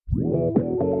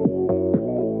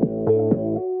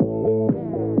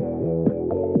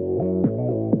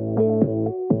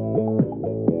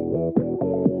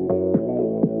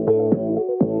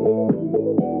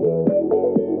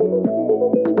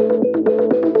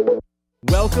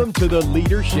Welcome to the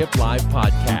Leadership Live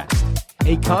podcast,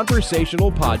 a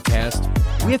conversational podcast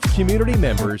with community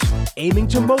members aiming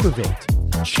to motivate,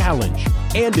 challenge,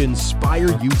 and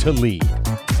inspire you to lead.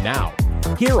 Now,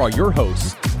 here are your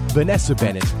hosts, Vanessa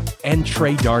Bennett and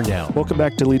Trey Darnell. Welcome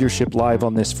back to Leadership Live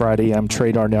on this Friday. I'm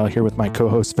Trey Darnell here with my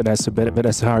co-host, Vanessa Bennett.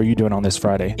 Vanessa, how are you doing on this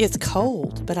Friday? It's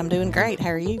cold, but I'm doing great. How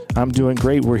are you? I'm doing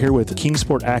great. We're here with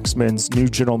Kingsport Axemen's new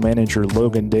general manager,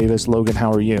 Logan Davis. Logan,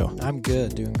 how are you? I'm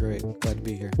good. Doing great. Glad to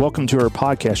be here. Welcome to our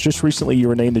podcast. Just recently, you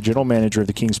were named the general manager of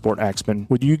the Kingsport Axemen.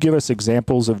 Would you give us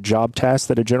examples of job tasks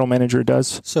that a general manager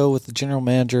does? So with the general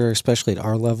manager, especially at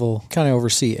our level, kind of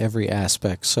oversee every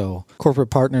aspect. So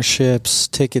corporate partnerships,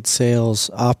 ticket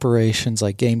sales, operations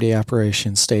like game day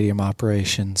operations, stadium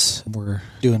operations. We're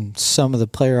doing some of the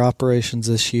player operations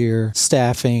this year,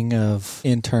 staffing of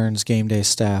interns, game day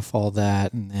staff, all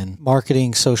that, and then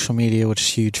marketing, social media, which is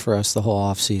huge for us the whole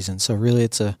off season. So really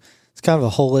it's kind of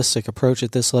a holistic approach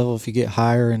at this level. If you get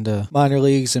higher into minor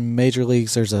leagues and major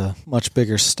leagues, there's a much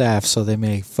bigger staff, so they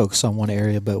may focus on one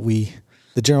area, but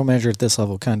the general manager at this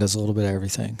level kind of does a little bit of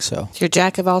everything. So you're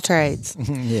jack of all trades.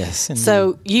 Yes. Indeed.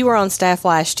 So you were on staff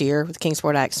last year with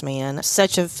Kingsport Axemen.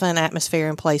 Such a fun atmosphere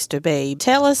and place to be.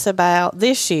 Tell us about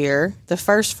this year, the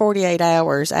first 48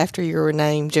 hours after you were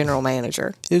named general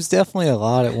manager. It was definitely a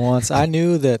lot at once. I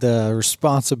knew that the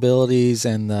responsibilities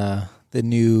and the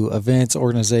new events,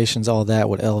 organizations, all that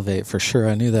would elevate for sure.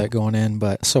 I knew that going in.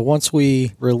 But so once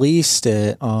we released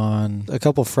it on a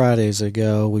couple Fridays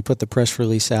ago, we put the press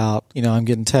release out. You know, I'm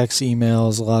getting texts,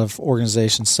 emails, a lot of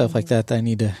organizations, stuff like that I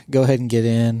need to go ahead and get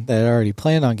in that I already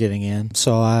planned on getting in.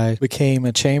 So I became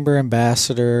a chamber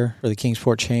ambassador for the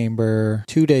Kingsport Chamber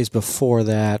 2 days before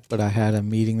that, but I had a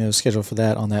meeting that was scheduled for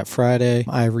that on that Friday.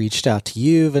 I reached out to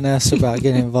you, Vanessa, about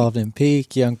getting involved in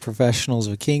Peak, Young Professionals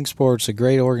of Kingsport. It's a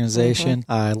great organization.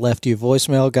 I left you a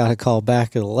voicemail, got a call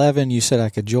back at 11. You said I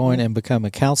could join and become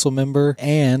a council member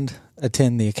and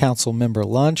attend the council member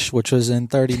lunch, which was in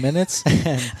 30 minutes.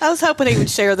 I was hoping he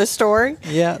would share the story.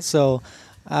 Yeah, so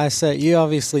I said, you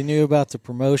obviously knew about the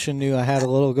promotion, knew I had a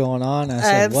little going on. I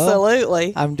said,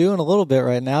 absolutely. Well, I'm doing a little bit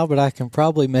right now, but I can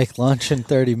probably make lunch in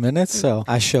 30 minutes. So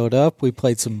I showed up. We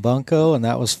played some bunco, and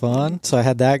that was fun. So I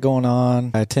had that going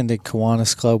on. I attended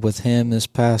Kiwanis Club with him this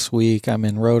past week. I'm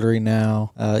in Rotary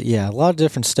now. A lot of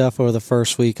different stuff over the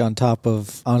first week on top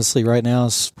of, honestly, right now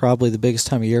is probably the biggest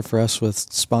time of year for us with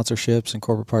sponsorships and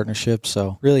corporate partnerships.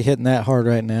 So really hitting that hard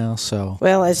right now. So,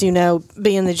 well, as you know,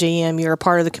 being the GM, you're a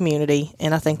part of the community,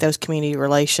 and I think those community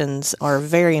relations are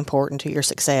very important to your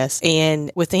success.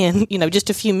 And within, just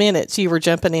a few minutes, you were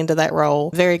jumping into that role.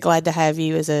 Very glad to have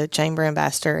you as a chamber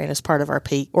ambassador and as part of our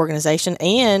Peak organization.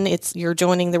 And you're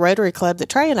joining the Rotary Club that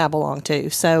Trey and I belong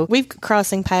to. So we've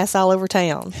crossing paths all over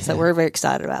town. So we're very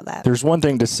excited about that. There's one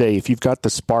thing to say. If you've got the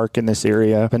spark in this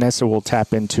area, Vanessa will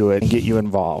tap into it and get you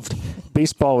involved.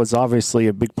 Baseball is obviously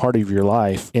a big part of your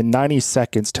life. In 90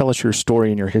 seconds, tell us your story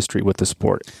and your history with the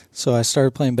sport. So I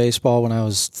started playing baseball when I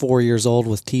was 4 years old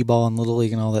with T-ball and Little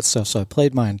League and all that stuff. So I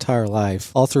played my entire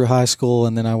life, all through high school,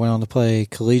 and then I went on to play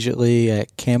collegiately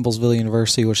at Campbellsville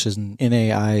University, which is an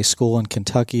NAIA school in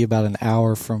Kentucky, about an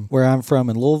hour from where I'm from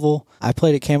in Louisville. I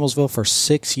played at Campbellsville for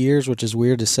 6 years, which is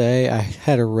weird to say. I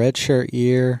had a redshirt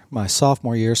year my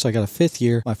sophomore year, so I got a fifth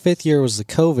year. My fifth year was the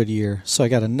COVID year, so I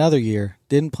got another year.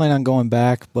 Didn't plan on going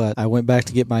back, but I went back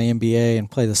to get my MBA and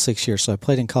play the 6 years. So I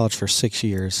played in college for 6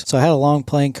 years. So I had a long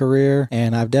playing career,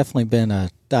 and I've definitely been a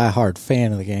diehard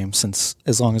fan of the game since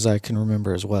as long as I can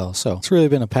remember as well. So it's really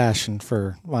been a passion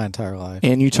for my entire life.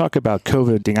 And you talk about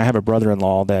COVID. I have a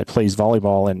brother-in-law that plays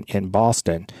volleyball in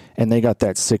Boston, and they got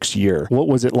that 6th year. What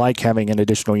was it like having an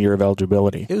additional year of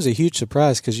eligibility? It was a huge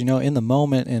surprise because, in the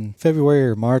moment in February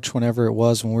or March, whenever it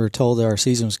was, when we were told that our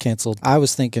season was canceled, I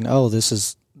was thinking, this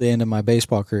is the end of my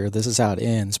baseball career. This is how it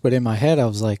ends. But in my head, I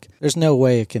was like, there's no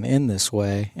way it can end this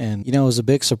way. And, it was a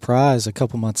big surprise a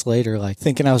couple months later, like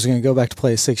thinking I was going to go back to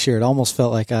play a 6th year. It almost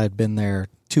felt like I'd been there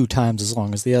 2 times as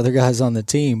long as the other guys on the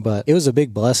team. But it was a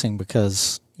big blessing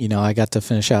because, I got to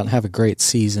finish out and have a great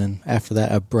season after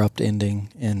that abrupt ending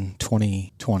in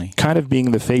 2020. Kind of being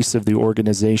the face of the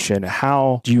organization,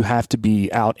 how do you have to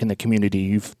be out in the community?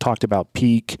 You've talked about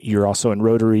Peak. You're also in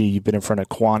Rotary. You've been in front of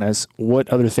Kiwanis. What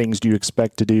other things do you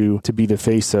expect to do to be the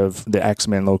face of the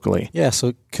Axemen locally? Yeah,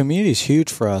 so community is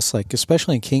huge for us, like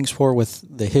especially in Kingsport with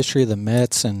the history of the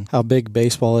Mets and how big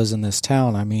baseball is in this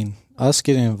town. I mean, us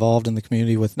getting involved in the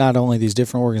community with not only these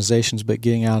different organizations, but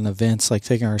getting out in events, like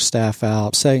taking our staff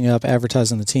out, setting up,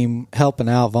 advertising the team, helping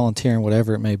out, volunteering,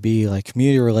 whatever it may be. Like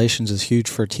community relations is huge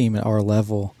for a team at our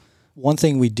level. One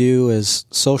thing we do is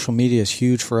social media is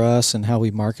huge for us and how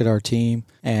we market our team.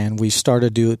 And we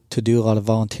started to do a lot of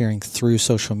volunteering through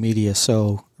social media.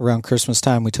 So around Christmas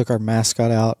time, we took our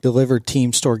mascot out, delivered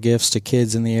team store gifts to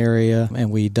kids in the area, and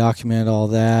we documented all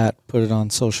that, put it on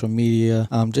social media.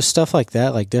 Just stuff like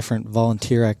that, like different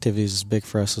volunteer activities is big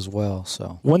for us as well.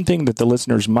 So one thing that the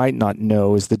listeners might not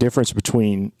know is the difference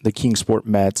between the Kingsport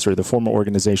Mets, or the former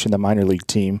organization, the minor league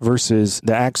team, versus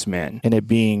the Axemen, and it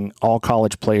being all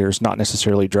college players, not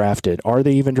necessarily drafted. Are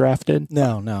they even drafted?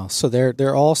 No. So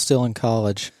they're all still in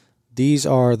college. These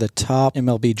are the top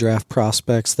MLB draft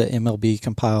prospects that MLB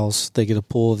compiles. They get a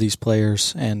pool of these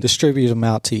players and distribute them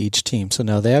out to each team. So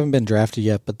no, they haven't been drafted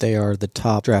yet, but they are the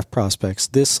top draft prospects.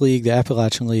 This league, the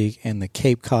Appalachian League, and the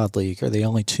Cape Cod League are the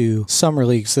only two summer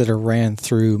leagues that are ran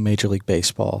through Major League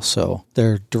Baseball. So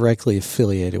they're directly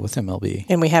affiliated with MLB.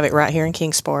 And we have it right here in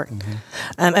Kingsport. Mm-hmm.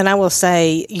 And I will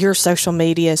say your social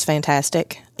media is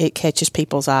fantastic. It catches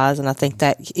people's eyes, and I think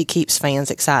that it keeps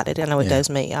fans excited. I know it does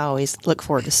me. I always look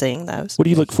forward to seeing those. What do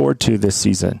you look forward to this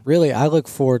season? Really, I look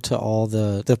forward to all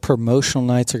the promotional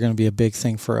nights are going to be a big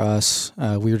thing for us.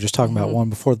 We were just talking about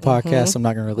one before the podcast. I'm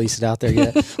not going to release it out there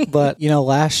yet. But,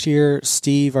 last year,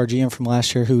 Steve, our GM from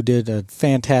last year, who did a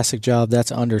fantastic job,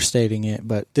 that's understating it,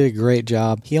 but did a great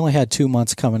job. He only had 2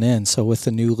 months coming in. So with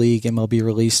the new league, MLB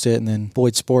released it, and then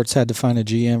Boyd Sports had to find a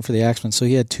GM for the Axemen. So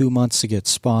he had 2 months to get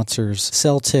sponsors,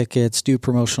 sell tickets, do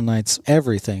promotional nights,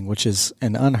 everything, which is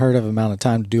an unheard of amount of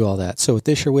time to do all that. So with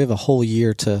this year, we have a whole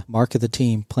year to market the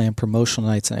team, plan promotional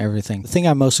nights and everything. The thing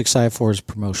I'm most excited for is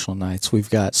promotional nights. We've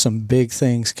got some big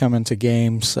things coming to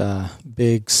games,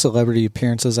 big celebrity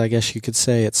appearances, I guess you could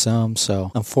say, at some.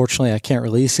 So unfortunately, I can't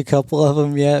release a couple of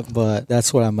them yet, but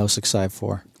that's what I'm most excited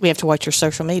for. We have to watch your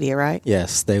social media, right?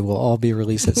 Yes, they will all be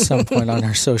released at some point on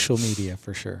our social media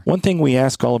for sure. One thing we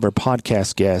ask all of our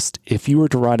podcast guests, if you were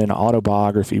to write an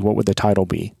autobiography, what would the title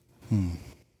be?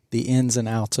 The ins and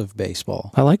outs of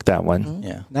baseball. I like that one. Mm-hmm.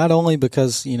 Yeah. Not only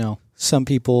because, some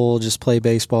people just play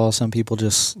baseball, some people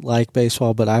just like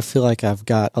baseball, but I feel like I've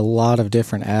got a lot of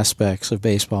different aspects of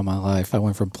baseball in my life. I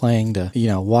went from playing to,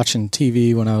 watching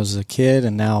TV when I was a kid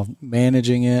and now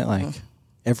managing it,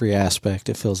 every aspect,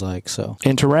 it feels like. So.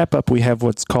 And to wrap up, we have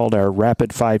what's called our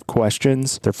rapid 5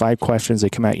 questions. They're 5 questions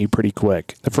that come at you pretty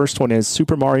quick. The first one is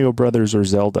Super Mario Brothers or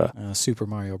Zelda? Super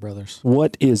Mario Brothers.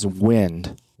 What is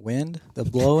wind? Wind, the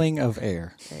blowing of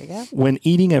air. There you go. When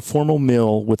eating a formal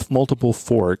meal with multiple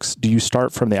forks, do you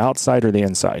start from the outside or the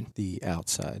inside? The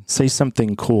outside. Say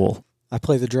something cool. I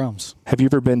play the drums. Have you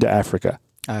ever been to Africa?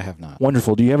 I have not.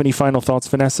 Wonderful. Do you have any final thoughts,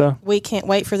 Vanessa? We can't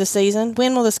wait for the season.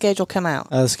 When will the schedule come out?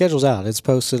 The schedule's out. It's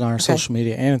posted on our social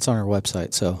media, and it's on our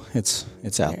website, so it's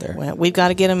out there. Well, we've got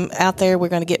to get them out there. We're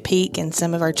going to get Peak and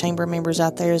some of our chamber members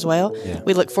out there as well. Yeah.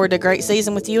 We look forward to a great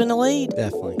season with you in the lead.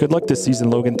 Definitely. Good luck this season,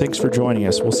 Logan. Thanks for joining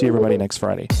us. We'll see everybody next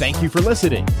Friday. Thank you for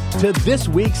listening to this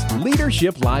week's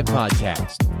Leadership Live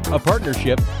podcast, a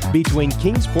partnership between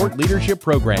Kingsport Leadership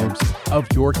Programs of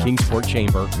your Kingsport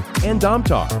Chamber and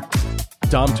Domtar.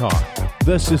 Domtar,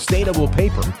 the sustainable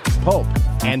paper, pulp,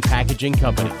 and packaging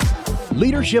company.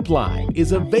 Leadership Live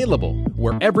is available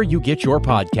wherever you get your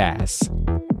podcasts.